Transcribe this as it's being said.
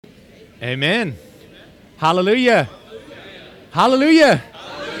Amen. Hallelujah. Hallelujah.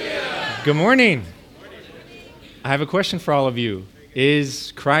 Good morning. I have a question for all of you.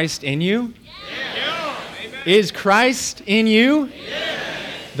 Is Christ in you? Is Christ in you?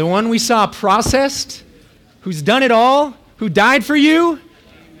 The one we saw processed, who's done it all, who died for you,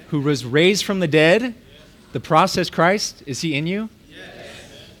 who was raised from the dead, the processed Christ, is he in you?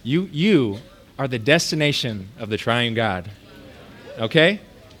 You are the destination of the triune God. Okay?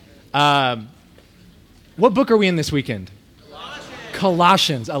 What book are we in this weekend?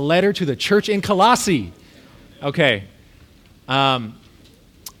 Colossians, a letter to the church in Colossae. Okay. We're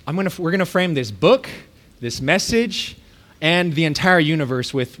going to frame this book, this message, and the entire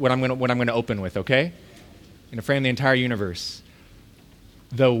universe with what I'm going to open with, okay? I'm going to frame the entire universe.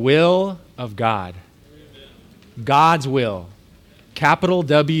 The will of God. God's will. Capital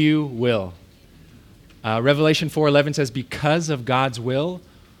W, will. Revelation 4:11 says, because of God's will,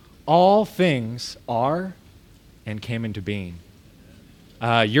 all things are and came into being.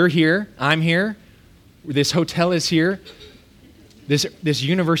 You're here. I'm here. This hotel is here. This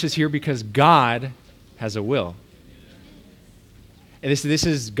universe is here because God has a will. And this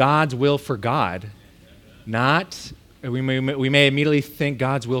is God's will for God. Not, we may immediately think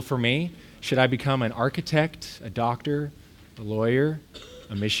God's will for me. Should I become an architect, a doctor, a lawyer,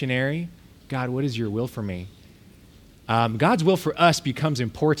 a missionary? God, what is your will for me? God's will for us becomes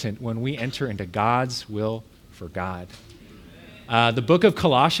important when we enter into God's will for God. The book of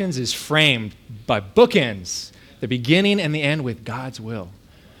Colossians is framed by bookends, the beginning and the end with God's will.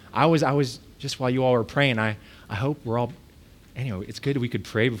 I was just while you all were praying, I hope we're all, anyway, it's good we could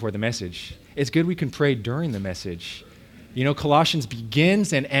pray before the message. It's good we can pray during the message. You know, Colossians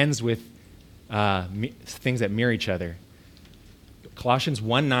begins and ends with things that mirror each other. Colossians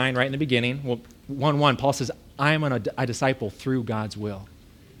 1:9, right in the beginning, 1:1, Paul says, I am a disciple through God's will.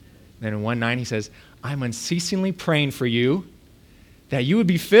 Then in 1:9 he says, I'm unceasingly praying for you that you would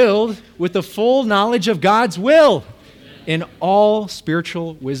be filled with the full knowledge of God's will in all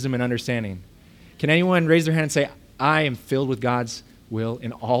spiritual wisdom and understanding. Can anyone raise their hand and say, I am filled with God's will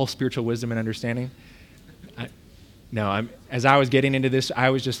in all spiritual wisdom and understanding? As I was getting into this,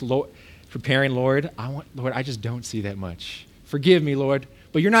 I was just preparing, Lord, I just don't see that much. Forgive me, Lord,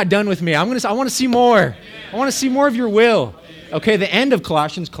 but you're not done with me. I want to see more. I want to see more of your will. Okay, the end of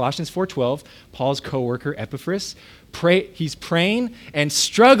Colossians 4:12, Paul's co-worker Epaphras, he's praying and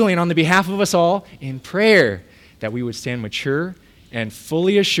struggling on the behalf of us all in prayer that we would stand mature and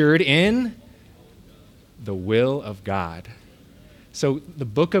fully assured in the will of God. So the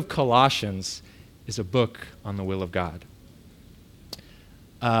book of Colossians is a book on the will of God.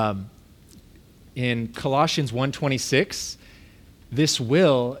 In Colossians 1:26, this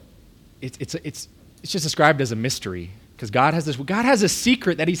will, it's just described as a mystery because God has a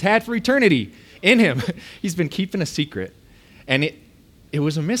secret that he's had for eternity in him. He's been keeping a secret, and it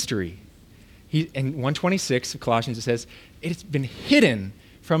was a mystery. In 1:26 of Colossians, it says, it's been hidden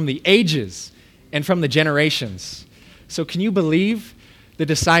from the ages and from the generations. So can you believe the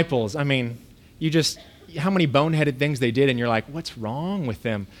disciples? I mean, how many boneheaded things they did, and you're like, what's wrong with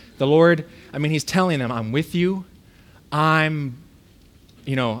them? The Lord, he's telling them, I'm with you. I'm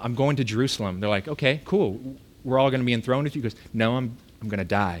going to Jerusalem. They're like, okay, cool. We're all going to be enthroned with you. He goes, no, I'm going to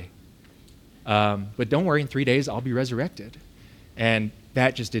die. But don't worry, in 3 days, I'll be resurrected. And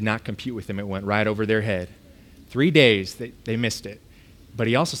that just did not compute with them. It went right over their head. 3 days, they missed it. But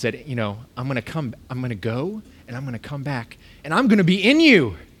he also said, I'm going to go, and I'm going to come back, and I'm going to be in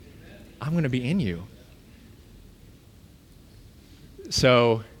you. I'm going to be in you.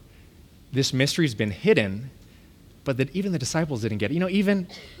 So this mystery's been hidden, but that even the disciples didn't get it. Even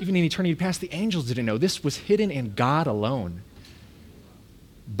in eternity past, the angels didn't know. This was hidden in God alone.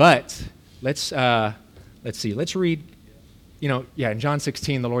 But let's see. Let's read. In John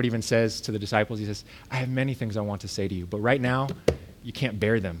 16, the Lord even says to the disciples, he says, I have many things I want to say to you, but right now, you can't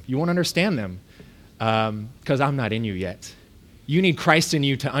bear them. You won't understand them because I'm not in you yet. You need Christ in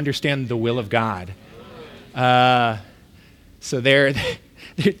you to understand the will of God. So the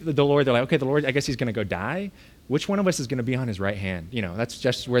Lord, they're like, okay, the Lord, I guess he's going to go die. Which one of us is going to be on his right hand? That's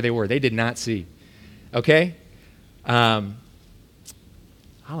just where they were. They did not see. Okay? Hallelujah.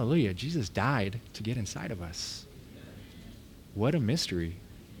 Jesus died to get inside of us. What a mystery.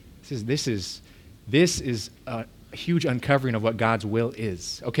 This is a huge uncovering of what God's will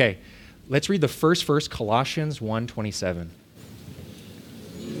is. Okay, let's read the first verse, Colossians 1:27.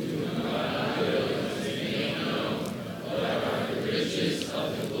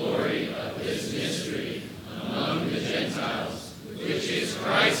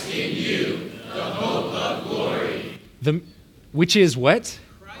 Which is what?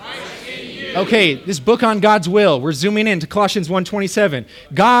 Okay, this book on God's will. We're zooming in to Colossians 1:27.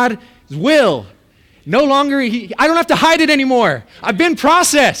 God's will. No longer, I don't have to hide it anymore. I've been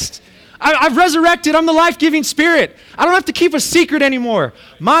processed. I've resurrected. I'm the life-giving Spirit. I don't have to keep a secret anymore.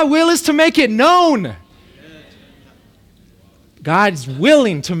 My will is to make it known. God's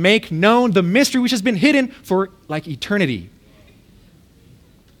willing to make known the mystery which has been hidden for like eternity.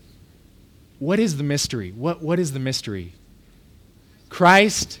 What is the mystery? What is the mystery?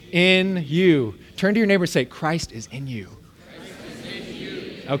 Christ in you. Turn to your neighbor and say, Christ is in you.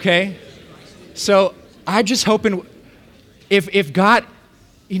 Okay? So I'm just hoping if God,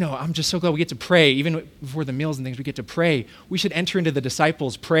 I'm just so glad we get to pray. Even before the meals and things, we get to pray. We should enter into the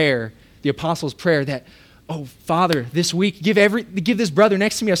disciples' prayer, the apostles' prayer that, oh, Father, this week, give this brother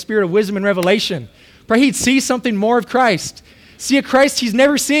next to me a spirit of wisdom and revelation. Pray he'd see something more of Christ. See a Christ he's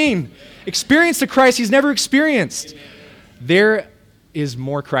never seen. Experience a Christ he's never experienced. There is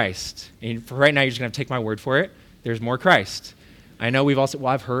more Christ. And for right now, you're just going to take my word for it. There's more Christ. I know we've also,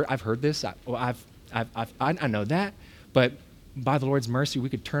 I've heard this. I know that. But by the Lord's mercy, we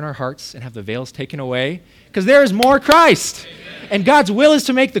could turn our hearts and have the veils taken away because there is more Christ. Amen. And God's will is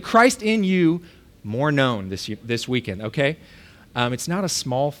to make the Christ in you more known this weekend, okay? It's not a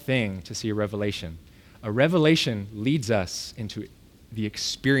small thing to see a revelation. A revelation leads us into the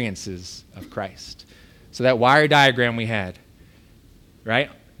experiences of Christ. So that wire diagram we had, right?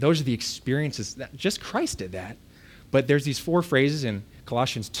 Those are the experiences. Just Christ did that. But there's these 4 phrases in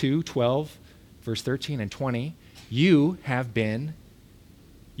Colossians 2:12, verse 13 and 20. You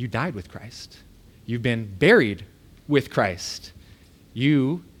died with Christ. You've been buried with Christ.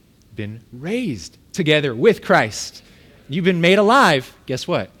 You've been raised together with Christ. You've been made alive, guess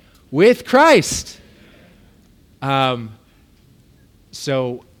what? With Christ.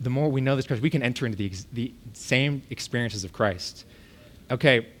 So the more we know this Christ, we can enter into the same experiences of Christ.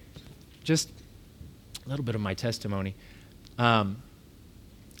 Okay, just a little bit of my testimony.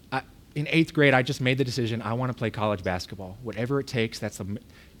 In 8th grade, I just made the decision, I want to play college basketball. Whatever it takes, that's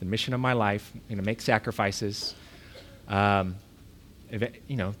the mission of my life. I'm going to make sacrifices. I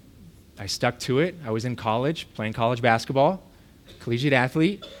stuck to it. I was in college, playing college basketball, collegiate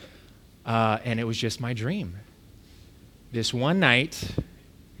athlete, and it was just my dream. This one night,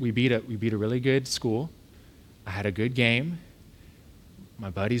 we beat a really good school. I had a good game. My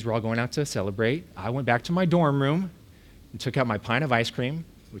buddies were all going out to celebrate. I went back to my dorm room and took out my pint of ice cream,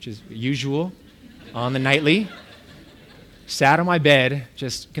 which is usual on the nightly. Sat on my bed,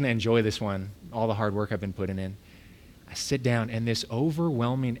 just going to enjoy this one, all the hard work I've been putting in. I sit down, and this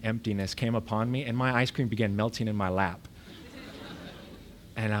overwhelming emptiness came upon me, and my ice cream began melting in my lap.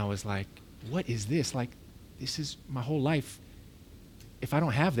 And I was like, what is this? Like, this is my whole life. If I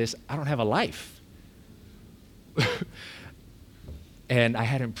don't have this, I don't have a life. And I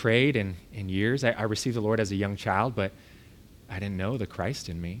hadn't prayed in years. I received the Lord as a young child, but I didn't know the Christ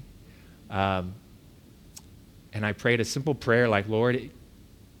in me. And I prayed a simple prayer like, Lord,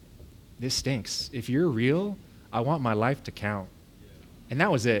 this stinks. If you're real, I want my life to count. And that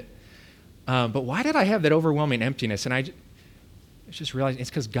was it. But why did I have that overwhelming emptiness? And I just realized it's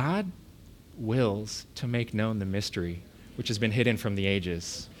because God wills to make known the mystery which has been hidden from the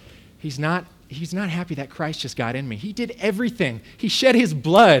ages. He's not happy that Christ just got in me. He did everything. He shed his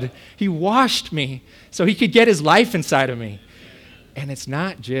blood. He washed me so he could get his life inside of me. And it's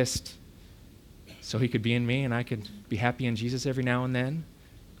not just so he could be in me and I could be happy in Jesus every now and then,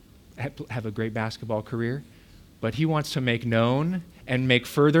 have a great basketball career, but he wants to make known and make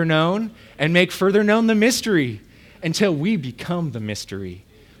further known and make further known the mystery until we become the mystery.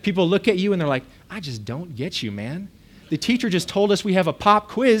 People look at you and they're like, I just don't get you, man. The teacher just told us we have a pop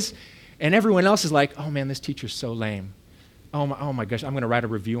quiz, and everyone else is like, oh man, this teacher's so lame. Oh my gosh, I'm going to write a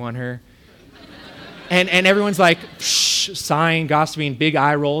review on her. And everyone's like, psh, sighing, gossiping, big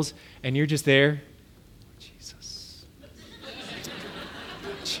eye rolls, and you're just there. Jesus.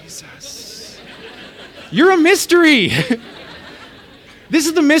 Jesus. You're a mystery. This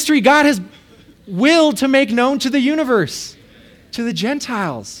is the mystery God has willed to make known to the universe, to the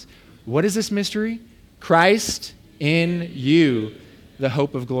Gentiles. What is this mystery? Christ in you, the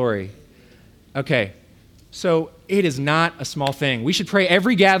hope of glory. Okay, so it is not a small thing. We should pray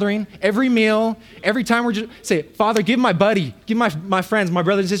every gathering, every meal, every time we're just say, Father, give my buddy, give my friends, my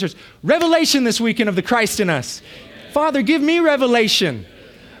brothers and sisters, revelation this weekend of the Christ in us. Amen. Father, give me revelation.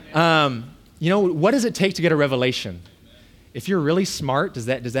 What does it take to get a revelation? If you're really smart, does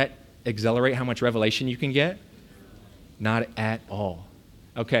that accelerate how much revelation you can get? Not at all.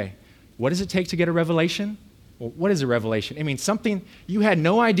 Okay, what does it take to get a revelation? Well, what is a revelation? It means something you had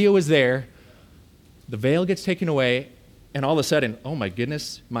no idea was there. The veil gets taken away, And all of a sudden, oh my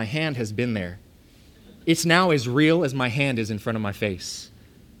goodness, my hand has been there. It's now as real as my hand is in front of my face.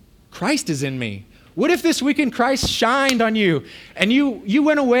 Christ is in me. What if this weekend Christ shined on you and you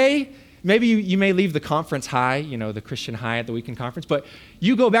went away? Maybe you may leave the conference high, the Christian high at the weekend conference, but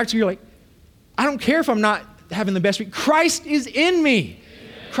you go back to, you're like, I don't care if I'm not having the best week. Christ is in me.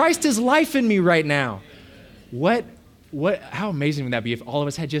 Christ is life in me right now. How amazing would that be if all of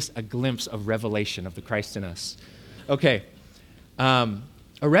us had just a glimpse of revelation of the Christ in us? Okay. A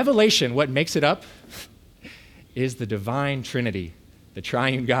revelation, what makes it up is the divine Trinity, the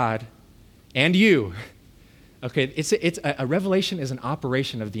triune God, and you. Okay, it's a revelation is an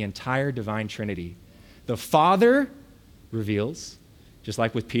operation of the entire divine Trinity. The Father reveals, just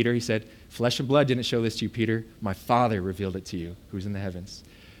like with Peter, he said, flesh and blood didn't show this to you, Peter. My Father revealed it to you, who's in the heavens.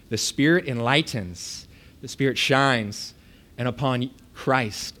 The Spirit enlightens, the Spirit shines, and upon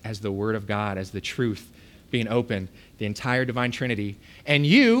Christ as the Word of God, as the truth being opened, the entire divine Trinity. And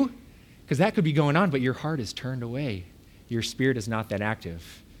you, because that could be going on, but your heart is turned away. Your spirit is not that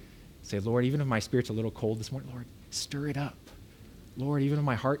active. Say, Lord, even if my spirit's a little cold this morning, Lord, stir it up. Lord, even in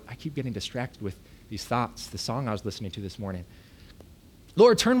my heart, I keep getting distracted with these thoughts, the song I was listening to this morning.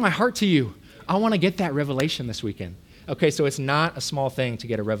 Lord, turn my heart to you. I want to get that revelation this weekend. Okay, so it's not a small thing to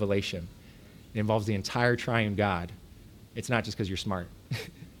get a revelation. It involves the entire triune God. It's not just because you're smart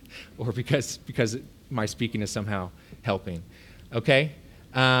or because my speaking is somehow helping. Okay?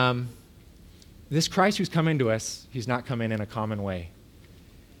 This Christ who's come into us, he's not come in a common way.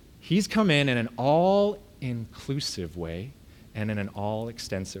 He's come in an all-inclusive way and in an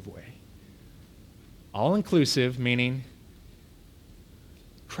all-extensive way. All-inclusive, meaning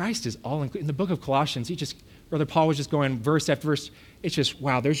Christ is all-inclusive. In the book of Colossians, Brother Paul was just going verse after verse. It's just,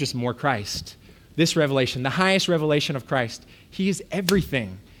 wow, there's just more Christ. This revelation, the highest revelation of Christ, he is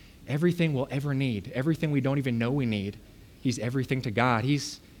everything we'll ever need, everything we don't even know we need. He's everything to God.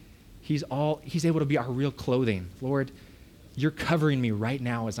 He's able to be our real clothing. Lord, you're covering me right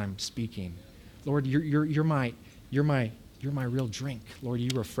now as I'm speaking. Lord, you're my real drink. Lord, you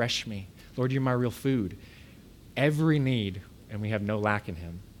refresh me. Lord, you're my real food. Every need, and we have no lack in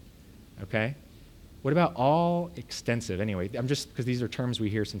him. Okay? What about all extensive? Anyway, because these are terms we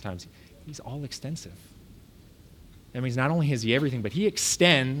hear sometimes. He's all extensive. That means not only is he everything, but he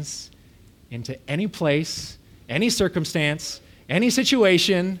extends into any place, any circumstance, any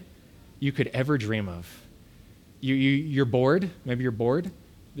situation you could ever dream of. You're bored. Maybe you're bored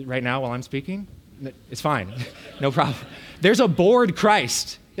right now while I'm speaking. It's fine. No problem. There's a bored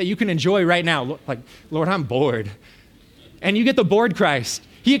Christ that you can enjoy right now. Like, Lord, I'm bored. And you get the bored Christ.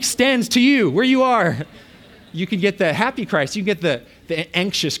 He extends to you where you are. You can get the happy Christ. You can get the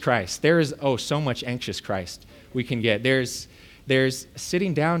anxious Christ. There is, so much anxious Christ we can get. There's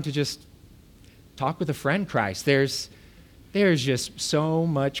sitting down to just talk with a friend Christ. There's just so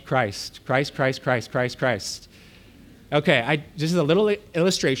much Christ. Christ. Okay, this is a little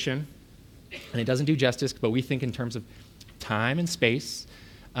illustration, and it doesn't do justice, but we think in terms of time and space.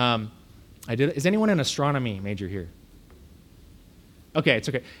 Is anyone an astronomy major here? Okay, it's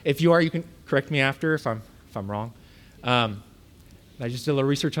okay. If you are, you can correct me after if I'm wrong. I just did a little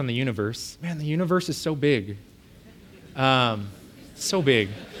research on the universe. Man, the universe is so big. So big.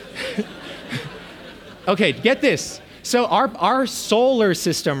 Okay, get this. So our solar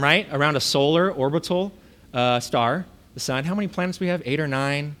system, right, around a solar orbital star, the sun, how many planets we have? 8 or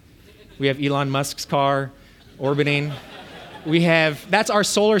 9. We have Elon Musk's car orbiting. That's our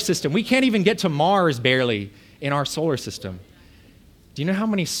solar system. We can't even get to Mars barely in our solar system. Do you know how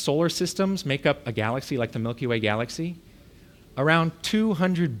many solar systems make up a galaxy like the Milky Way galaxy? Around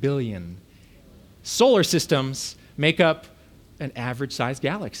 200 billion. Solar systems make up an average-sized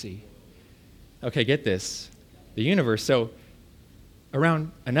galaxy. Okay, get this. The universe, so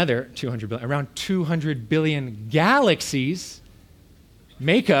around another 200 billion, around 200 billion galaxies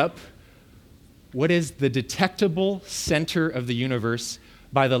make up what is the detectable center of the universe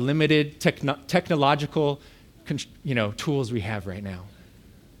by the limited technological tools we have right now.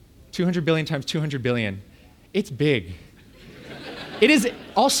 200 billion times 200 billion. It's big. It is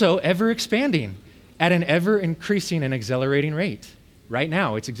also ever expanding at an ever increasing and accelerating rate. Right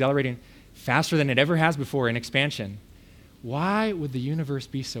now, it's accelerating faster than it ever has before in expansion. Why would the universe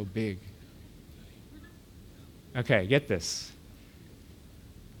be so big? Okay, get this.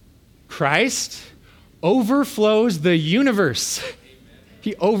 Christ overflows the universe.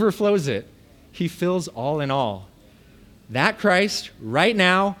 He overflows it. He fills all in all. That Christ right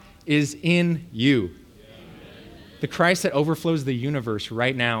now is in you. The Christ that overflows the universe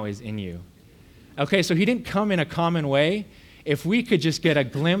right now is in you. Okay, so he didn't come in a common way. If we could just get a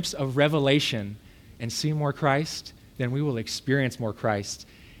glimpse of revelation and see more Christ, then we will experience more Christ.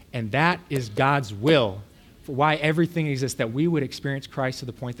 And that is God's will for why everything exists, that we would experience Christ to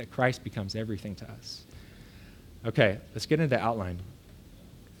the point that Christ becomes everything to us. Okay, let's get into the outline.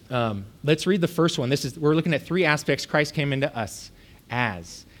 Let's read the first one. We're looking at three aspects Christ came into us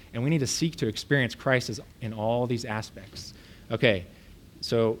as, and we need to seek to experience Christ in all these aspects. Okay,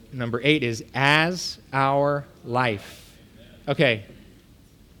 so number 8 is as our life. Okay,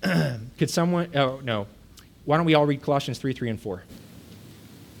 could someone, oh no, why don't we all read Colossians 3, 3, and 4?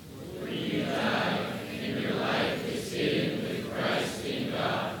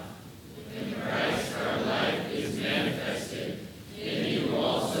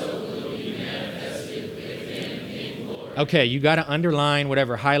 Okay, you got to underline,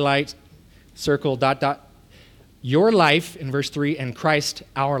 whatever, highlight, circle, dot, dot. Your life in verse 3 and Christ,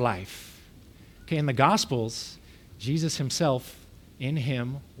 our life. Okay, in the Gospels, Jesus himself, in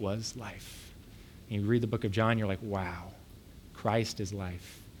him was life. And you read the book of John, you're like, wow, Christ is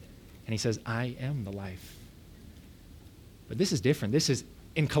life. And he says, I am the life. But this is different. This is,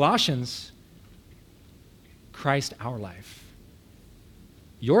 in Colossians, Christ, our life.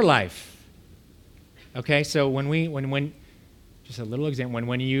 Your life. Okay, so when just a little example,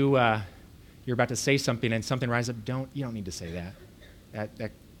 when you're about to say something and something rises up, you don't need to say that.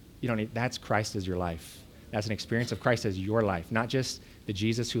 You don't need. That's Christ as your life. That's an experience of Christ as your life, not just the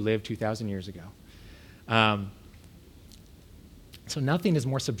Jesus who lived 2,000 years ago. So nothing is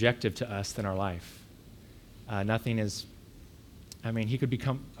more subjective to us than our life. Nothing is. He could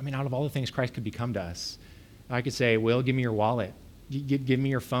become. Out of all the things Christ could become to us, I could say, Will, give me your wallet. Give me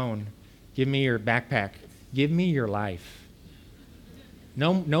your phone. Give me your backpack. Give me your life.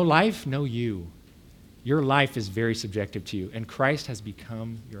 No life, no you. Your life is very subjective to you, and Christ has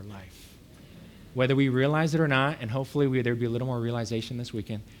become your life. Whether we realize it or not, and hopefully there'd be a little more realization this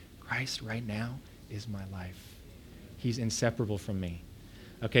weekend, Christ right now is my life. He's inseparable from me.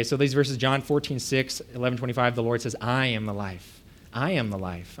 Okay, so these verses, John 14:6, 11:25, the Lord says, I am the life. I am the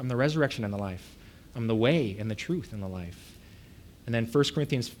life. I'm the resurrection and the life. I'm the way and the truth and the life. And then 1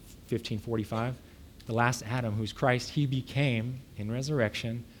 Corinthians 15:45, the last Adam, who's Christ, he became, in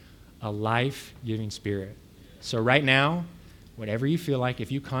resurrection, a life-giving spirit. So right now, whatever you feel like,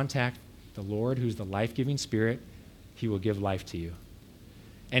 if you contact the Lord, who's the life-giving spirit, he will give life to you.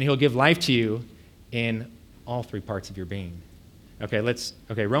 And he'll give life to you in all three parts of your being. Okay,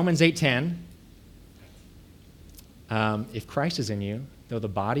 Romans 8:10. If Christ is in you, though the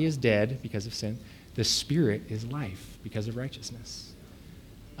body is dead because of sin, the spirit is life because of righteousness.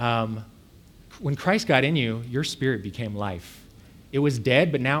 When Christ got in you, your spirit became life. It was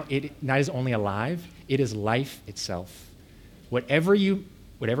dead, but now it not is only alive, it is life itself. Whatever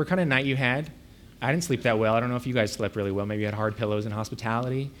kind of night you had, I didn't sleep that well. I don't know if you guys slept really well. Maybe you had hard pillows in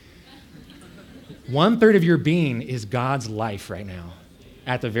hospitality. 1/3 of your being is God's life right now,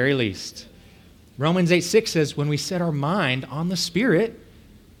 at the very least. Romans 8:6 says, when we set our mind on the Spirit,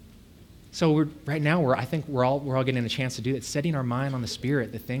 so I think we're all getting a chance to do that, setting our mind on the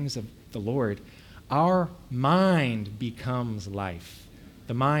Spirit, the things of the Lord. Our mind becomes life.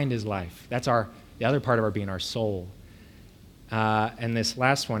 The mind is life. That's the other part of our being, our soul. And this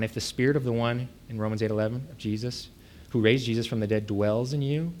last one, if the Spirit of the one in Romans 8:11 of Jesus, who raised Jesus from the dead, dwells in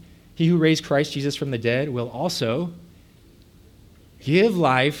you, he who raised Christ Jesus from the dead will also give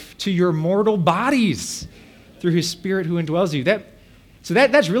life to your mortal bodies through his Spirit who indwells you.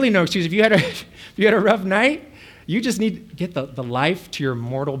 That's really no excuse. If you had a rough night, you just need to get the life to your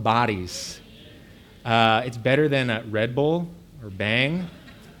mortal bodies. It's better than a Red Bull or Bang,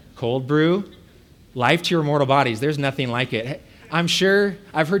 cold brew. Life to your mortal bodies. There's nothing like it. I'm sure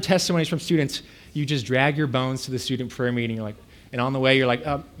I've heard testimonies from students. You just drag your bones to the student prayer meeting. And on the way, you're like,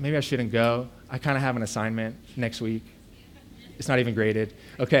 oh, maybe I shouldn't go. I kind of have an assignment next week. It's not even graded.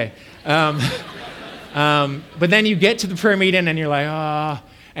 Okay. But then you get to the prayer meeting and you're like,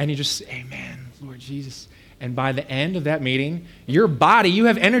 and you just say, amen, Lord Jesus. And by the end of that meeting, your body, you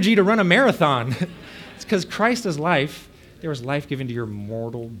have energy to run a marathon. It's because Christ is life. There was life given to your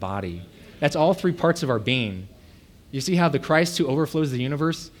mortal body. That's all three parts of our being. You see how the Christ who overflows the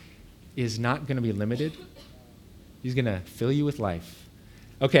universe is not going to be limited? He's going to fill you with life.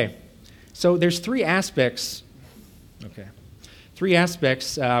 Okay, so there's three aspects. Okay. Three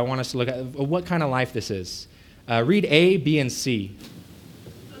aspects I want us to look at what kind of life this is. Read A, B, and C.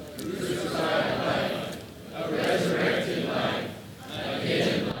 A crucified life, a resurrected life, a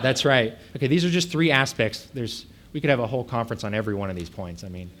hidden life. That's right. Okay, these are just three aspects. We could have a whole conference on every one of these points.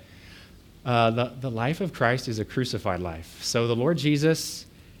 The life of Christ is a crucified life. So the Lord Jesus,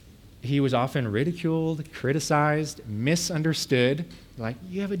 he was often ridiculed, criticized, misunderstood. Like,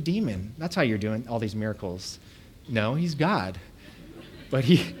 you have a demon. That's how you're doing all these miracles. No, he's God. But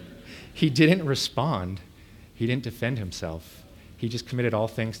he didn't respond. He didn't defend himself. He just committed all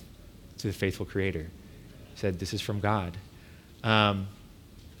things to the faithful Creator. He said, this is from God. When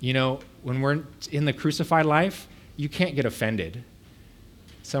we're in the crucified life, you can't get offended.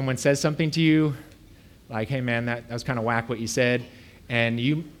 Someone says something to you, like, hey man, that was kind of whack what you said,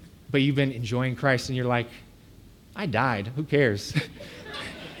 but you've been enjoying Christ, and you're like, I died, who cares?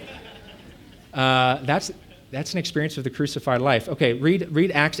 That's an experience of the crucified life. Okay,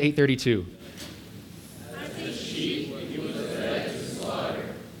 read Acts 8:32. As a sheep he was led to slaughter,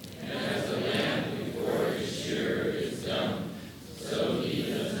 and as a lamb before his shearer is dumb, so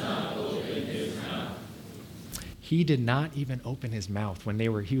he does not open his mouth. He did not even open his mouth when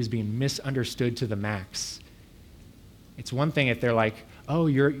he was being misunderstood to the max. It's one thing if they're like, oh,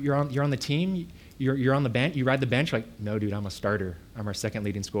 you're on the team, you're on the bench, you ride the bench. Like, no, dude, I'm a starter. I'm our second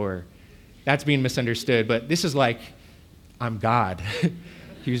leading scorer. That's being misunderstood. But this is like, I'm God.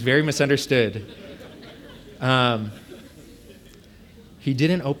 He was very misunderstood. He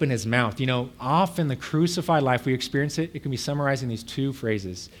didn't open his mouth. Often the crucified life, we experience it. It can be summarized in these two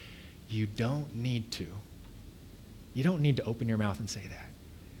phrases. You don't need to. You don't need to open your mouth and say that.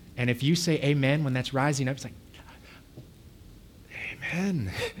 And if you say amen when that's rising up, it's like,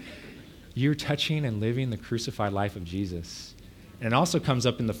 amen. You're touching and living the crucified life of Jesus. And it also comes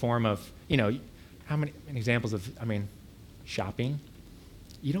up in the form of, how many examples of, shopping.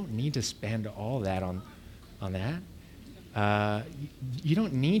 You don't need to spend all that on that. You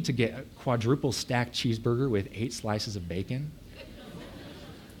don't need to get a quadruple stacked cheeseburger with 8 slices of bacon.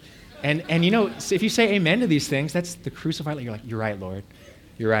 And if you say amen to these things, that's the crucified life. You're like, you're right, Lord.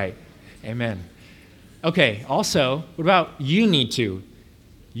 You're right. Amen. Okay, also, what about you need to?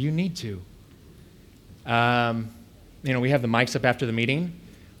 You need to. We have the mics up after the meeting.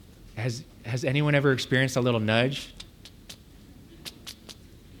 Has anyone ever experienced a little nudge?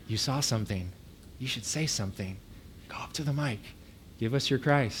 You saw something. You should say something. Go up to the mic. Give us your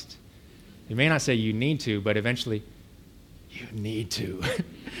Christ. You may not say you need to, but eventually, you need to.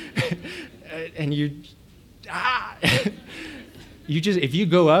 And if you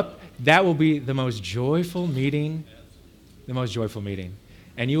go up, that will be the most joyful meeting,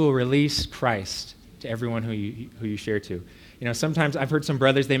 and you will release Christ to everyone who you share to. Sometimes I've heard some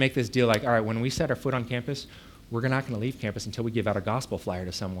brothers, they make this deal like, all right, when we set our foot on campus, we're not going to leave campus until we give out a gospel flyer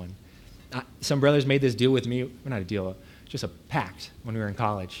to someone. Some brothers made this deal with me, not a deal, just a pact when we were in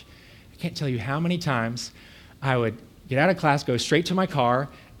college. I can't tell you how many times I would get out of class, go straight to my car,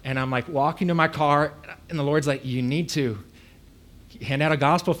 and I'm like walking to my car, and the Lord's like, you need to hand out a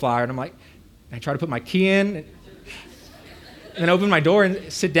gospel flyer. And I'm like, I try to put my key in, and then open my door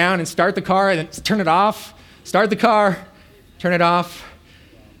and sit down and start the car, and then turn it off, start the car, turn it off.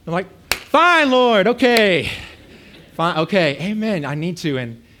 I'm like, fine, Lord, okay. Fine, okay, amen, I need to.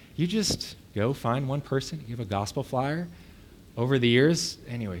 And you just go find one person, give a gospel flyer. Over the years,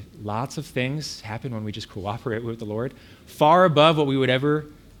 anyway, lots of things happen when we just cooperate with the Lord, far above what we would ever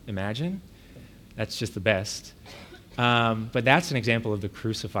imagine. That's just the best. But that's an example of the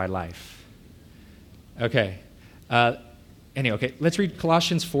crucified life. Okay. Okay, let's read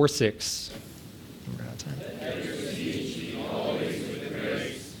Colossians 4:6. We're out of time. Let your speech be always with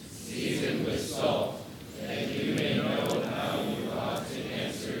grace, seasoned with salt, that you may know how you ought to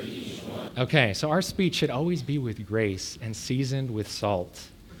answer each one. Okay, so our speech should always be with grace and seasoned with salt.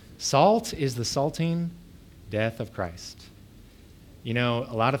 Salt is the salting death of Christ. A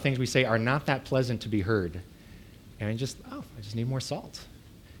lot of things we say are not that pleasant to be heard. And I just need more salt.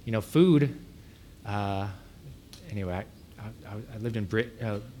 Food, anyway, I lived in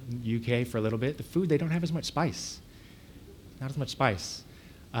UK for a little bit. The food, they don't have as much spice. Not as much spice.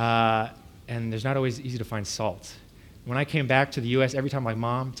 And there's not always easy to find salt. When I came back to the U.S., every time I'm like,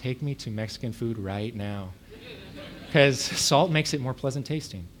 Mom, take me to Mexican food right now. Because salt makes it more pleasant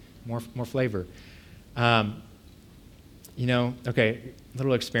tasting, more flavor. Okay,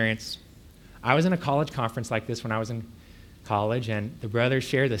 little experience. I was in a college conference like this when I was in college, and the brothers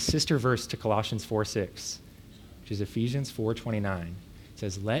shared the sister verse to Colossians 4:6, which is Ephesians 4:29. It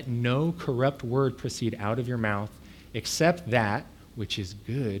says, let no corrupt word proceed out of your mouth, except that which is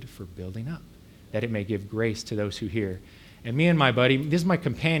good for building up, that it may give grace to those who hear. And me and my buddy, this is my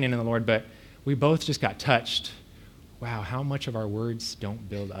companion in the Lord, but we both just got touched. Wow, how much of our words don't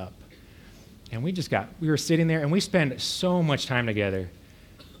build up. And we were sitting there, and we spend so much time together.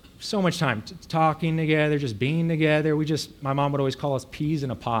 So much time talking together, just being together. My mom would always call us peas in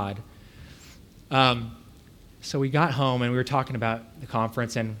a pod. So we got home, and we were talking about the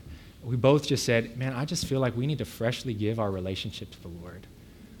conference, and we both just said, man, I just feel like we need to freshly give our relationship to the Lord.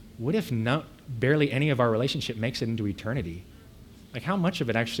 what if barely any of our relationship makes it into eternity? Like, how much of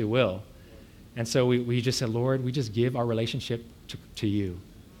it actually will? And so we just said, Lord, we just give our relationship to you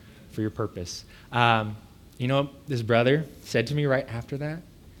for your purpose. You know, this brother said to me right after that,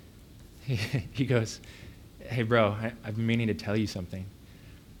 he goes, hey, bro, I've been meaning to tell you something.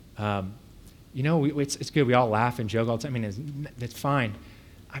 You know, it's good. We all laugh and joke all the time. I mean, it's fine.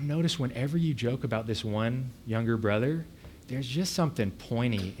 I've noticed whenever you joke about this one younger brother, there's just something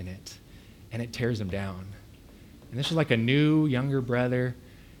pointy in it, and it tears him down. And this was like a new, younger brother,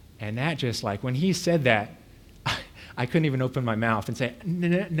 and that just like, when he said that, I couldn't even open my mouth and say,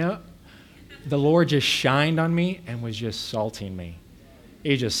 no. The Lord just shined on me and was just salting me.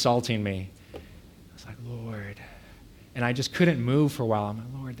 He was just salting me. I was like, Lord. And I just couldn't move for a while. I'm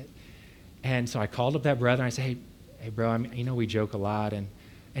like, Lord. And so I called up that brother, and I said, hey, bro, you know we joke a lot, and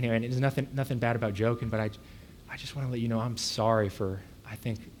anyway, and there's nothing bad about joking, but I just want to let you know I'm sorry for, I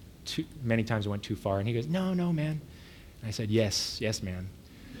think, many times I went too far. And he goes, no, man. And I said, yes, man.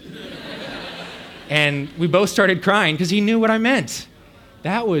 And we both started crying because he knew what I meant.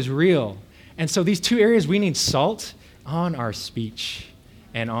 That was real. And so these two areas, we need salt on our speech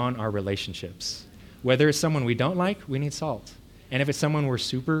and on our relationships. Whether it's someone we don't like, we need salt. And if it's someone we're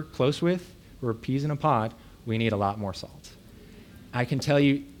super close with, we're peas in a pod, we need a lot more salt. I can tell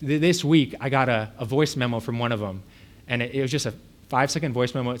you, this week, I got a voice memo from one of them, and it was just a 5-second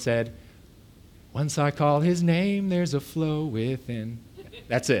voice memo. It said, once I call his name, there's a flow within.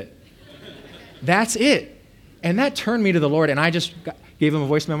 That's it. That's it. And that turned me to the Lord, and I just gave him a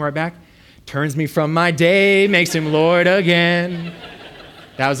voice memo right back. Turns me from my day, makes him Lord again.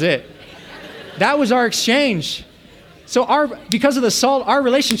 That was it. That was our exchange. So because of the salt, our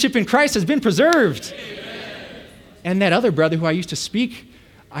relationship in Christ has been preserved. And that other brother who I used to speak,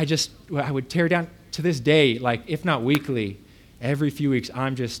 I would tear down to this day, like if not weekly, every few weeks,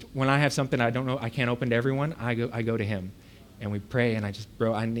 when I have something I don't know, I can't open to everyone, I go to him. And we pray, and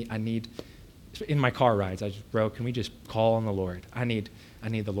I need, in my car rides, bro, can we just call on the Lord? I need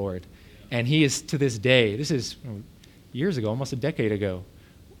the Lord. And he is, to this day, this is years ago, almost a decade ago,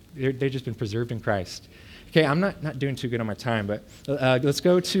 they've just been preserved in Christ. Okay, I'm not doing too good on my time, but let's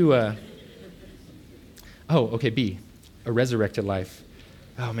go to, B, a resurrected life.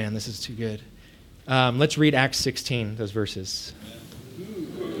 Oh man, this is too good. Let's read Acts 16, those verses.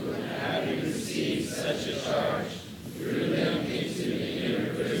 Who, having received such a charge, threw them into the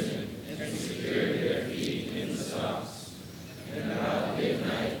inner prison and secured their feet in the stocks. And about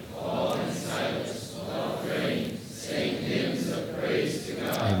midnight, Paul and Silas, while praying, sang hymns of praise to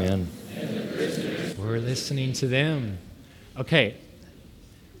God. Amen. And the prisoners were listening to them. Okay,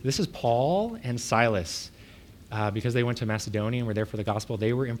 this is Paul and Silas. Because they went to Macedonia and were there for the gospel,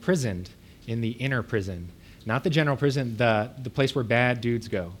 they were imprisoned in the inner prison. Not the general prison, the place where bad dudes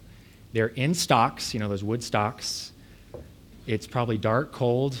go. They're in stocks, those wood stocks. It's probably dark,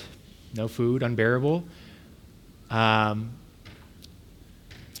 cold, no food, unbearable. And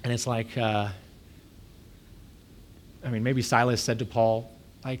it's like, maybe Silas said to Paul,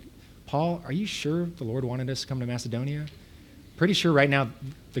 Paul, are you sure the Lord wanted us to come to Macedonia? Pretty sure right now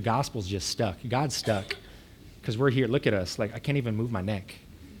the gospel's just stuck. God's stuck. Because we're here, look at us, I can't even move my neck.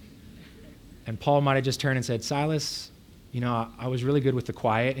 And Paul might have just turned and said, Silas, I was really good with the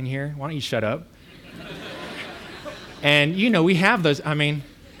quiet in here. Why don't you shut up? And, we have those, and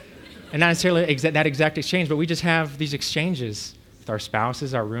not necessarily that exact exchange, but we just have these exchanges with our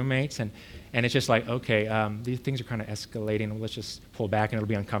spouses, our roommates, and it's just like, okay, these things are kind of escalating. Let's just pull back, and it'll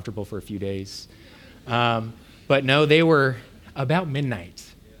be uncomfortable for a few days. But no, they were about midnight.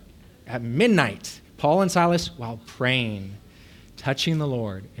 At midnight, Paul and Silas, while praying, touching the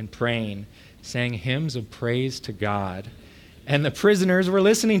Lord and praying, sang hymns of praise to God. And the prisoners were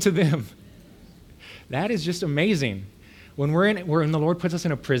listening to them. That is just amazing. When the Lord puts us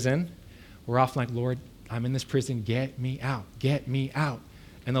in a prison, we're often like, Lord, I'm in this prison, get me out, get me out.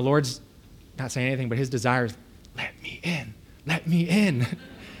 And the Lord's not saying anything, but his desire is, let me in, let me in.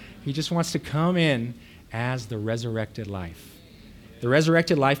 He just wants to come in as the resurrected life. The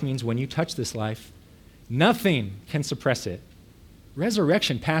resurrected life means when you touch this life, nothing can suppress it.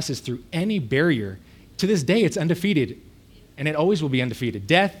 Resurrection passes through any barrier. To this day, it's undefeated, and it always will be undefeated.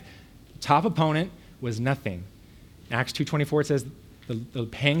 Death, top opponent, was nothing. In Acts 2:24, it says the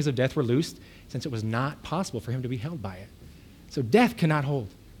pangs of death were loosed since it was not possible for him to be held by it. So death cannot hold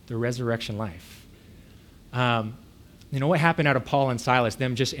the resurrection life. What happened out of Paul and Silas,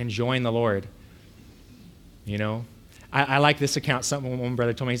 them just enjoying the Lord? I like this account. One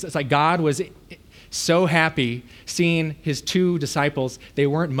brother told me, it's like God was so happy seeing his two disciples. They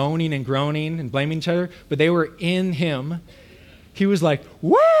weren't moaning and groaning and blaming each other, but they were in him. He was like,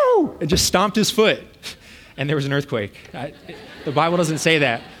 woo, and just stomped his foot. And there was an earthquake. The Bible doesn't say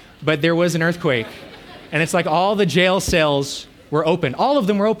that, but there was an earthquake. And it's like all the jail cells were open. All of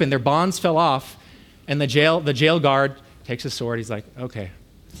them were open. Their bonds fell off. And the jail guard takes his sword. He's like, okay,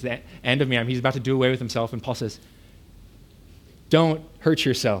 it's the end of me. He's about to do away with himself. And Paul says, don't hurt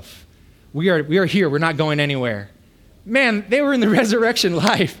yourself. We are here. We're not going anywhere. Man, they were in the resurrection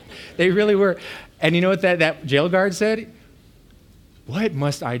life. They really were. And you know what that jail guard said? What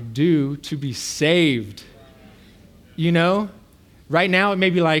must I do to be saved? You know? Right now, it may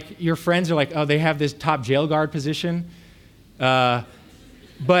be like your friends are like, oh, they have this top jail guard position. But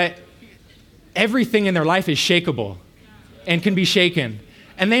everything in their life is shakeable and can be shaken.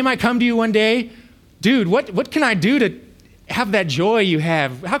 And they might come to you one day, dude, what can I do to have that joy you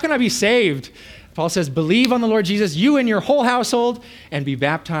have? How can I be saved? Paul says, believe on the Lord Jesus, you and your whole household, and be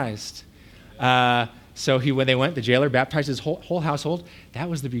baptized. So when they went, the jailer baptized his whole household. That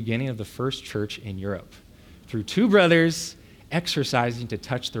was the beginning of the first church in Europe, through two brothers exercising to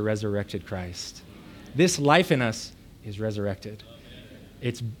touch the resurrected Christ. This life in us is resurrected.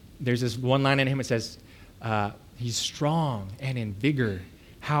 There's this one line in him that says, he's strong and in vigor.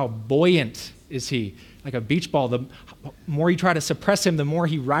 How buoyant is he? Like a beach ball. The more you try to suppress him, the more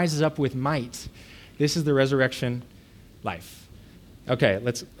he rises up with might. This is the resurrection life. Okay,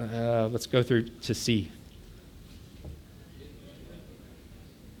 let's go through to C.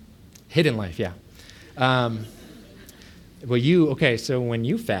 Hidden life, yeah. So when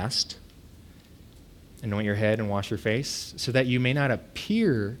you fast, anoint your head and wash your face, so that you may not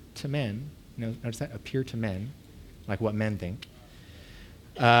appear to men, notice that, appear to men, like what men think,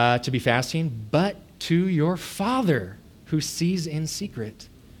 to be fasting, but to your Father who sees in secret,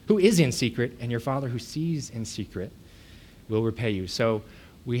 who is in secret, and your Father who sees in secret will repay you. So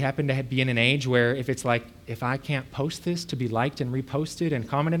we happen to be in an age where if I can't post this to be liked and reposted and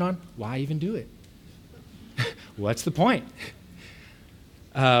commented on, why even do it? What's the point?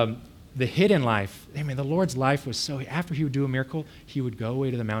 The hidden life, the Lord's life was so, after he would do a miracle, he would go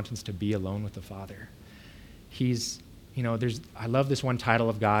away to the mountains to be alone with the Father. I love this one title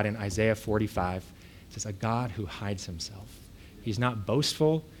of God in Isaiah 45. It says, a God who hides himself. He's not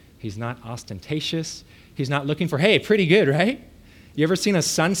boastful. He's not ostentatious. He's not looking for, hey, pretty good, right? You ever seen a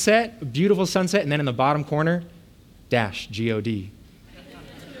sunset, a beautiful sunset, and then in the bottom corner, dash, G-O-D.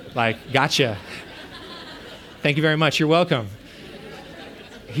 Like, gotcha. Thank you very much. You're welcome.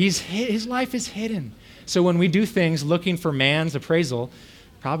 His life is hidden. So when we do things looking for man's appraisal,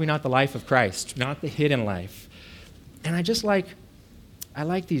 probably not the life of Christ, not the hidden life. And I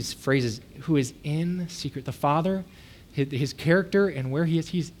like these phrases, who is in secret. The Father, his character and where he is,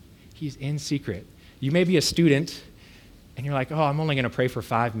 he's in secret. You may be a student and you're like, oh, I'm only going to pray for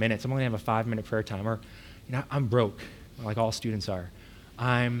 5 minutes. I'm only going to have a 5-minute prayer time. Or, I'm broke, like all students are.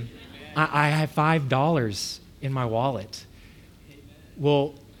 I have $5 in my wallet.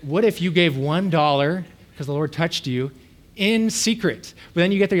 Well, what if you gave $1 because the Lord touched you in secret? But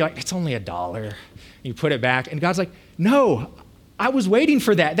then you get there, you're like, it's only $1. You put it back, and God's like, no, I was waiting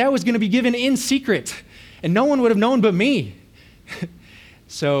for that. That was going to be given in secret, and no one would have known but me.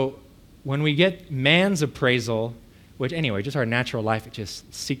 So when we get man's appraisal, which anyway, just our natural life, it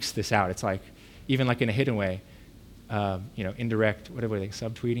just seeks this out. It's like, even like in a hidden way, indirect, whatever, like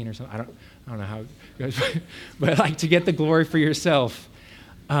subtweeting or something. I don't know how it goes, but like to get the glory for yourself.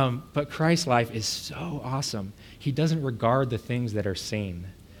 But Christ's life is so awesome. He doesn't regard the things that are seen.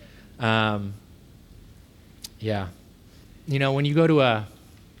 When you go to a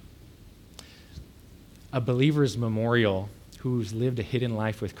believer's memorial who's lived a hidden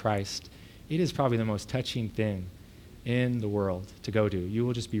life with Christ, it is probably the most touching thing in the world to go to. You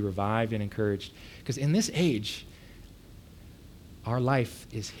will just be revived and encouraged. Because in this age, our life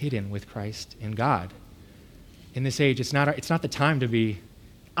is hidden with Christ in God. In this age, it's not the time to be,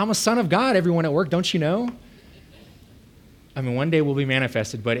 I'm a son of God, everyone at work, don't you know? One day we'll be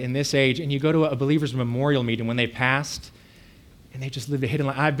manifested, but in this age, and you go to a believer's memorial meeting when they passed, and they just lived a hidden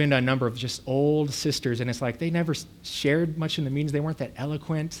life. I've been to a number of just old sisters, and it's like they never shared much in the meetings. They weren't that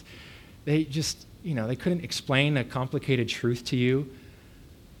eloquent. They just, they couldn't explain a complicated truth to you.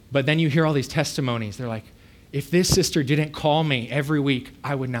 But then you hear all these testimonies. They're like, if this sister didn't call me every week,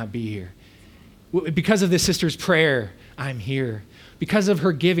 I would not be here. Because of this sister's prayer, I'm here. Because of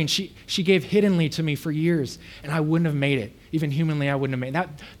her giving, she gave hiddenly to me for years, and I wouldn't have made it. Even humanly, I wouldn't have made it.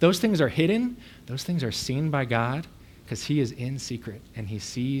 Those things are hidden. Those things are seen by God because he is in secret, and he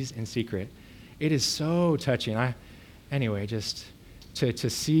sees in secret. It is so touching. Just to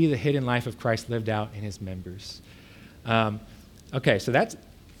see the hidden life of Christ lived out in his members. So that's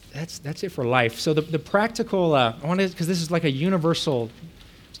that's it for life. So the practical, I wanted, because this is like a universal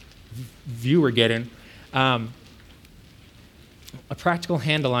view we're getting, a practical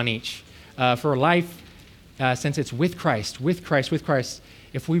handle on each. For life, since it's with Christ,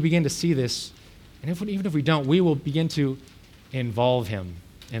 if we begin to see this, and even if we don't, we will begin to involve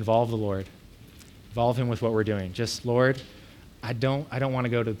the Lord, involve him with what we're doing. Just, Lord, I don't want to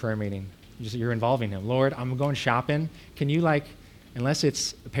go to the prayer meeting. You're involving him. Lord, I'm going shopping. Can you, unless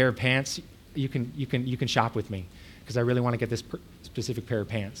it's a pair of pants, you can shop with me, because I really want to get this specific pair of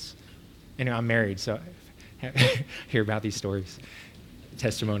pants. Anyway, I'm married, so I hear about these stories,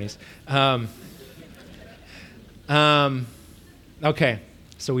 testimonies. Okay,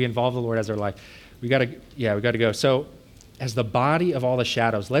 so we involve the Lord as our life. We got to go. So, as the body of all the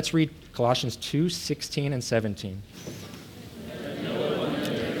shadows, let's read Colossians 2:16 and 17.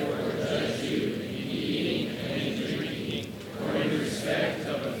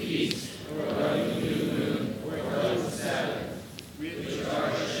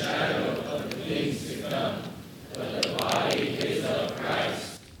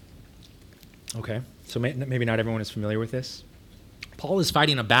 Okay, so maybe not everyone is familiar with this. Paul is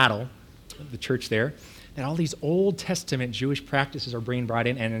fighting a battle, the church there, that all these Old Testament Jewish practices are being brought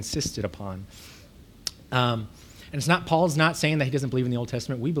in and insisted upon. And Paul's not saying that he doesn't believe in the Old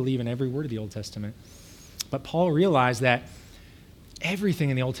Testament. We believe in every word of the Old Testament. But Paul realized that everything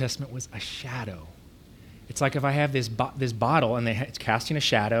in the Old Testament was a shadow. It's like if I have this bottle and it's casting a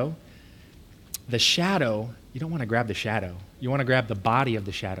shadow, the shadow, you don't want to grab the shadow. You want to grab the body of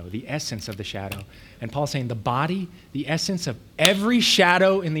the shadow, the essence of the shadow. And Paul's saying the body, the essence of every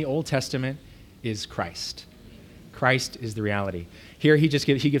shadow in the Old Testament is Christ. Christ is the reality. Here he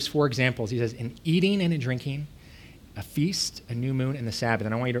gives 4 examples. He says, in eating and in drinking, a feast, a new moon, and the Sabbath.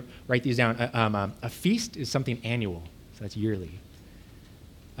 And I want you to write these down. A feast is something annual, so that's yearly.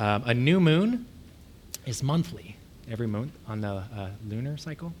 A new moon is monthly, every month on the lunar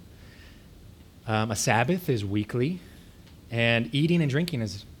cycle. A Sabbath is weekly, and eating and drinking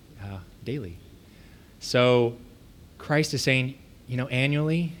is daily. So Christ is saying,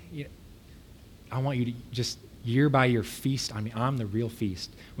 annually, I want you to just year by year feast on me. I'm the real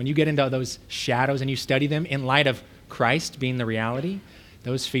feast. When you get into those shadows and you study them in light of Christ being the reality,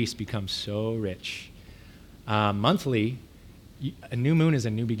 those feasts become so rich. Monthly, a new moon is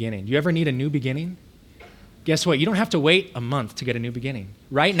a new beginning. Do you ever need a new beginning? Guess what? You don't have to wait a month to get a new beginning.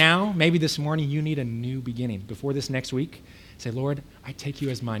 Right now, maybe this morning, you need a new beginning. Before this next week, say, Lord, I take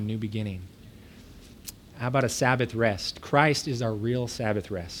you as my new beginning. How about a Sabbath rest? Christ is our real Sabbath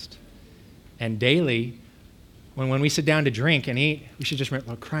rest. And daily, when we sit down to drink and eat, we should just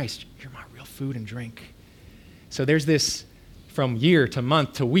remember, Christ, you're my real food and drink. So there's this from year to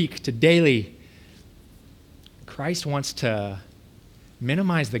month to week to daily. Christ wants to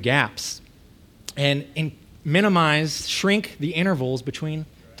minimize the gaps and shrink the intervals between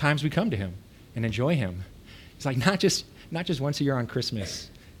times we come to him and enjoy him. It's like not just once a year on Christmas.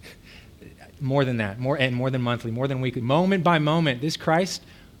 More than that, more than monthly, more than weekly. Moment by moment, this Christ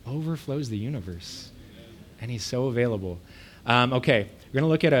overflows the universe. And he's so available. Okay, we're going to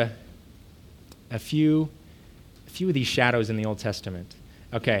look at a few of these shadows in the Old Testament.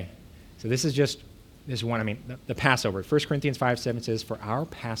 Okay, so this is one, the Passover. 1 Corinthians 5:7 says, for our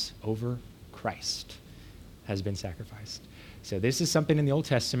Passover Christ has been sacrificed. So this is something in the Old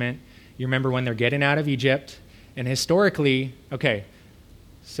Testament. You remember when they're getting out of Egypt, and historically, okay,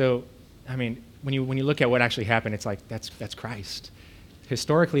 so, when you look at what actually happened, it's like, that's Christ.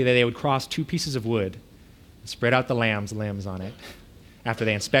 Historically, they would cross 2 pieces of wood, and spread out the lamb's limbs on it. After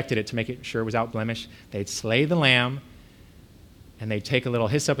they inspected it to make it sure it was without blemish, they'd slay the lamb, and they'd take a little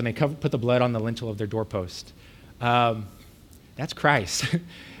hyssop, and they'd put the blood on the lintel of their doorpost. That's Christ.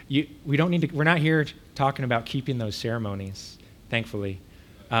 We're not here talking about keeping those ceremonies, thankfully.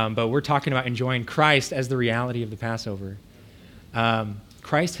 But we're talking about enjoying Christ as the reality of the Passover.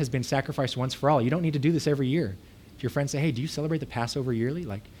 Christ has been sacrificed once for all. You don't need to do this every year. If your friends say, hey, do you celebrate the Passover yearly?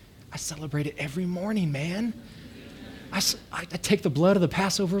 Like, I celebrate it every morning, man. I take the blood of the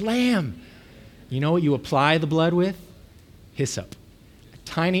Passover lamb. You know what you apply the blood with? Hyssop. A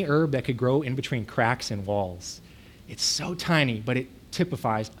tiny herb that could grow in between cracks and walls. It's so tiny, but it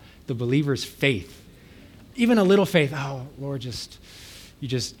typifies the believer's faith. Even a little faith. Oh, Lord,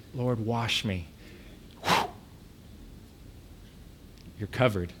 Lord, wash me. Whew. You're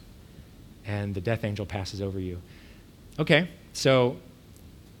covered. And the death angel passes over you. Okay, so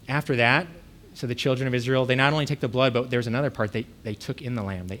after that, so the children of Israel, they not only take the blood, but there's another part. They took in the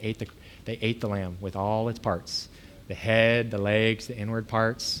lamb. They ate the lamb with all its parts. The head, the legs, the inward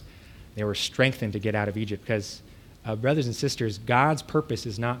parts. They were strengthened to get out of Egypt because brothers and sisters, God's purpose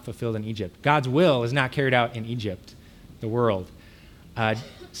is not fulfilled in Egypt. God's will is not carried out in Egypt, the world.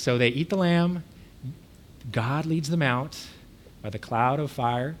 So they eat the lamb. God leads them out by the cloud of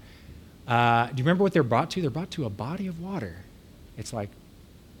fire. Do you remember what they're brought to? They're brought to a body of water. It's like,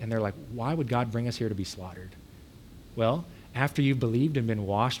 and they're like, why would God bring us here to be slaughtered? Well, after you've believed and been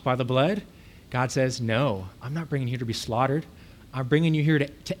washed by the blood, God says, no, I'm not bringing you here to be slaughtered. I'm bringing you here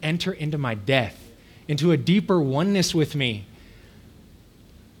to enter into my death, into a deeper oneness with me.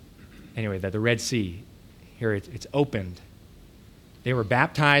 Anyway, the Red Sea, here it's opened. They were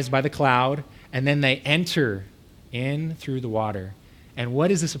baptized by the cloud, and then they enter in through the water. And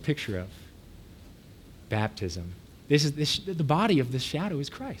what is this a picture of? Baptism. The body of this shadow is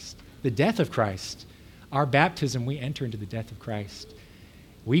Christ, the death of Christ. Our baptism, we enter into the death of Christ.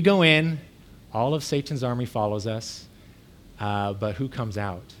 We go in, all of Satan's army follows us, but who comes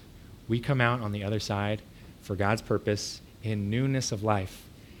out? We come out on the other side for God's purpose in newness of life.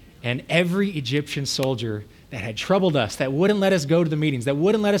 And every Egyptian soldier that had troubled us, that wouldn't let us go to the meetings, that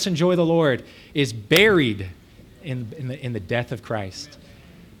wouldn't let us enjoy the Lord, is buried in the death of Christ.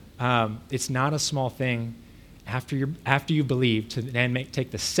 It's not a small thing after you believe to then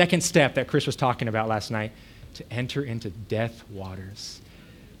take the second step that Chris was talking about last night, to enter into death waters.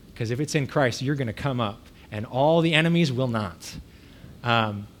 Because if it's in Christ, you're going to come up, and all the enemies will not.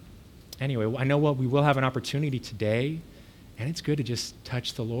 Anyway, I know we will have an opportunity today, and it's good to just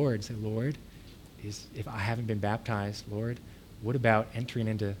touch the Lord. Say, Lord, if I haven't been baptized, Lord, what about entering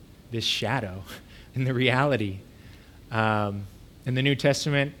into this shadow and the reality? In the New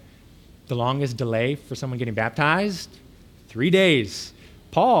Testament, the longest delay for someone getting baptized, 3 days.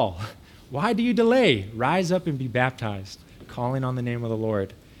 Paul, why do you delay? Rise up and be baptized, calling on the name of the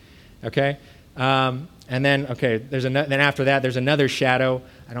Lord. Okay? Then after that, there's another shadow.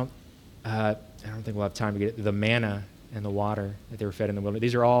 I don't think we'll have time to get it. The manna and the water that they were fed in the wilderness.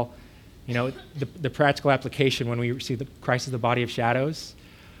 These are all, the practical application when we see Christ as the body of shadows.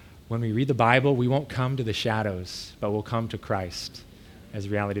 When we read the Bible, we won't come to the shadows, but we'll come to Christ as the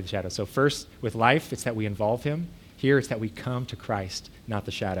reality of the shadow. So first, with life, it's that we involve him. Here, it's that we come to Christ, not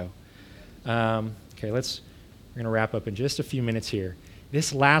the shadow. We're going to wrap up in just a few minutes here.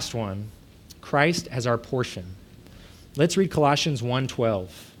 This last one, Christ as our portion. Let's read Colossians 1:12.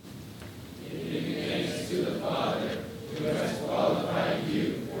 Giving thanks to the Father, who has qualified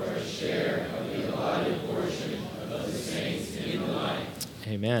you for a share of the allotted portion of the saints in the light.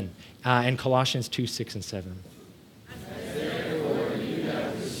 Amen. And Colossians 2:6 and 7. As therefore you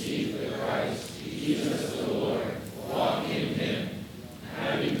have received the Christ, Jesus the Lord, walk in him,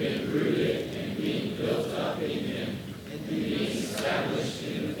 having been rooted and being built up in him, and being established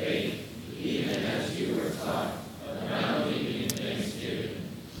in the faith, even as you were taught, abounding in thanksgiving.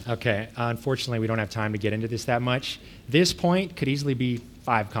 Okay, unfortunately, we don't have time to get into this that much. This point could easily be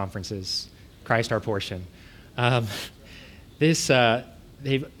 5 conferences. Christ our portion.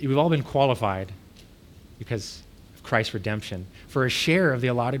 We've all been qualified because of Christ's redemption for a share of the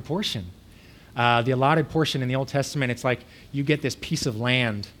allotted portion. The allotted portion in the Old Testament, it's like you get this piece of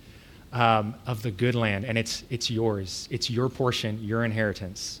land, of the good land, and it's yours. It's your portion, your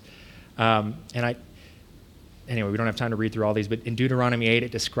inheritance. Anyway, we don't have time to read through all these, but in Deuteronomy 8,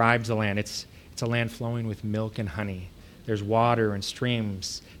 it describes the land. It's a land flowing with milk and honey. There's water and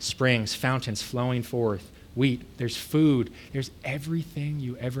streams, springs, fountains flowing forth, wheat. There's food. There's everything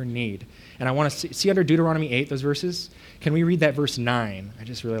you ever need. And I want to see under Deuteronomy 8, those verses. Can we read that verse 9? I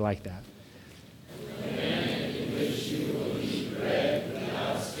just really like that. The land in which you will eat bread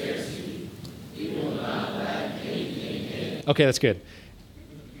without scarcity, you will not lack anything in it. Okay, that's good.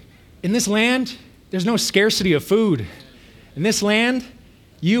 In this land, there's no scarcity of food. In this land,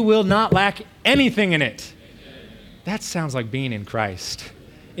 you will not lack anything in it. That sounds like being in Christ.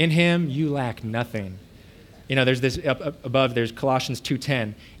 In him, you lack nothing. There's this up above, there's Colossians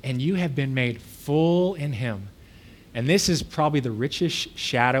 2:10, and you have been made full in him. And this is probably the richest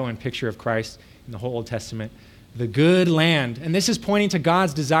shadow and picture of Christ in the whole Old Testament, the good land. And this is pointing to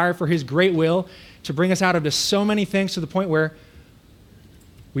God's desire for his great will to bring us out of so many things to the point where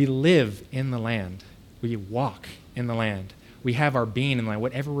we live in the land. We walk in the land. We have our being in the land.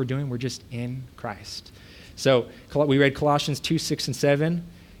 Whatever we're doing, we're just in Christ. So we read Colossians 2:6 and 7.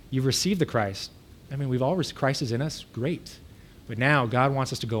 You've received the Christ. We've all received Christ is in us. Great. But now God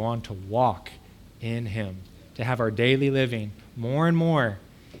wants us to go on to walk in him, to have our daily living more and more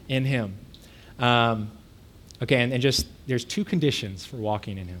in him. And just there's 2 conditions for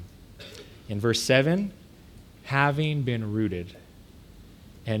walking in him. In verse 7, having been rooted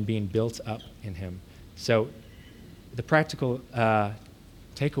and being built up in him. So the practical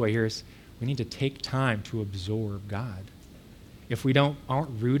takeaway here is We need to take time to absorb God. If we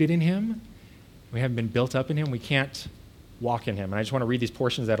aren't rooted in him, we haven't been built up in him, we can't walk in him. And I just want to read these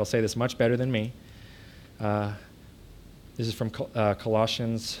portions that'll say this much better than me. This is from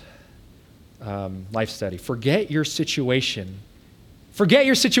Colossians Life Study. Forget your situation. Forget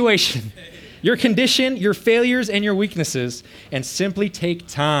your situation, your condition, your failures, and your weaknesses, and simply take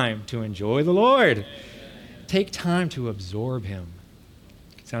time to enjoy the Lord. Take time to absorb him.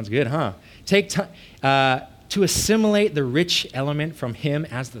 Sounds good, huh? Take time to assimilate the rich element from him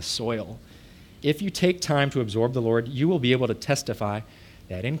as the soil. If you take time to absorb the Lord, you will be able to testify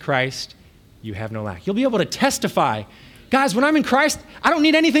that in Christ you have no lack. You'll be able to testify, guys, when I'm in Christ, I don't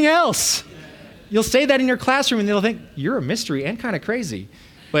need anything else. You'll say that in your classroom and they'll think, you're a mystery and kind of crazy.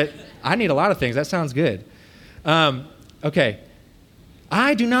 But I need a lot of things. That sounds good. Okay.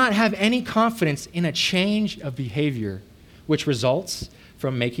 I do not have any confidence in a change of behavior which results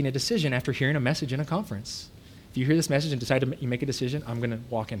from making a decision after hearing a message in a conference. If you hear this message and decide to make a decision, I'm going to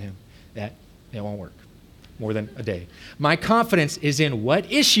walk in him. That won't work more than a day. My confidence is in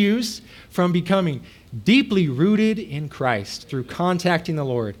what issues from becoming deeply rooted in Christ through contacting the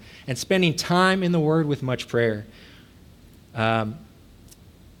Lord and spending time in the Word with much prayer. When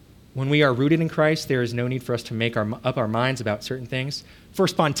we are rooted in Christ, there is no need for us to make up our minds about certain things, for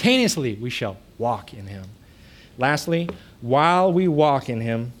spontaneously we shall walk in him. Lastly, while we walk in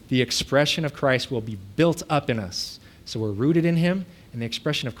him, the expression of Christ will be built up in us. So we're rooted in him, and the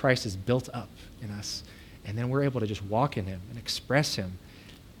expression of Christ is built up in us. And then we're able to just walk in him and express him,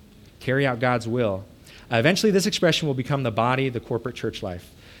 carry out God's will. Eventually, this expression will become the body, the corporate church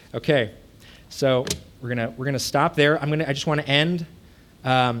life. Okay, so we're gonna stop there. I just want to end. We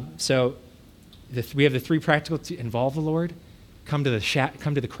have the three practical to involve the Lord, come to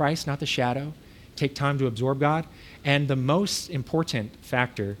the Christ, not the shadow. Take time to absorb God. And the most important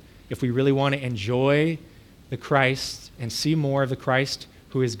factor, if we really want to enjoy the Christ and see more of the Christ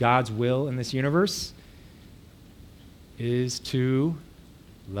who is God's will in this universe, is to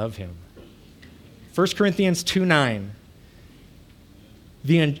love him. 1 Corinthians 2:9.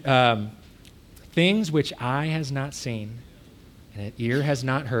 The things which eye has not seen, and an ear has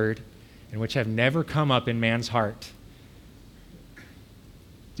not heard, and which have never come up in man's heart.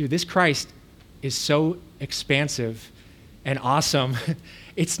 Dude, this Christ is so expansive and awesome.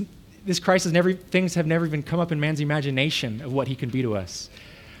 This Christ things have never even come up in man's imagination of what he can be to us.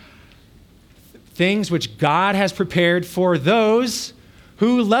 Things which God has prepared for those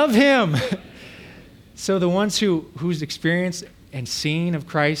who love him. So the ones whose experience and seeing of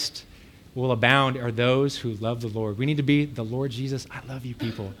Christ will abound are those who love the Lord. We need to be the Lord Jesus, I love you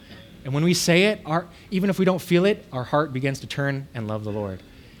people. And when we say it, even if we don't feel it, our heart begins to turn and love the Lord.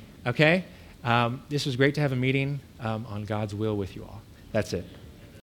 Okay? This was great to have a meeting on God's will with you all. That's it.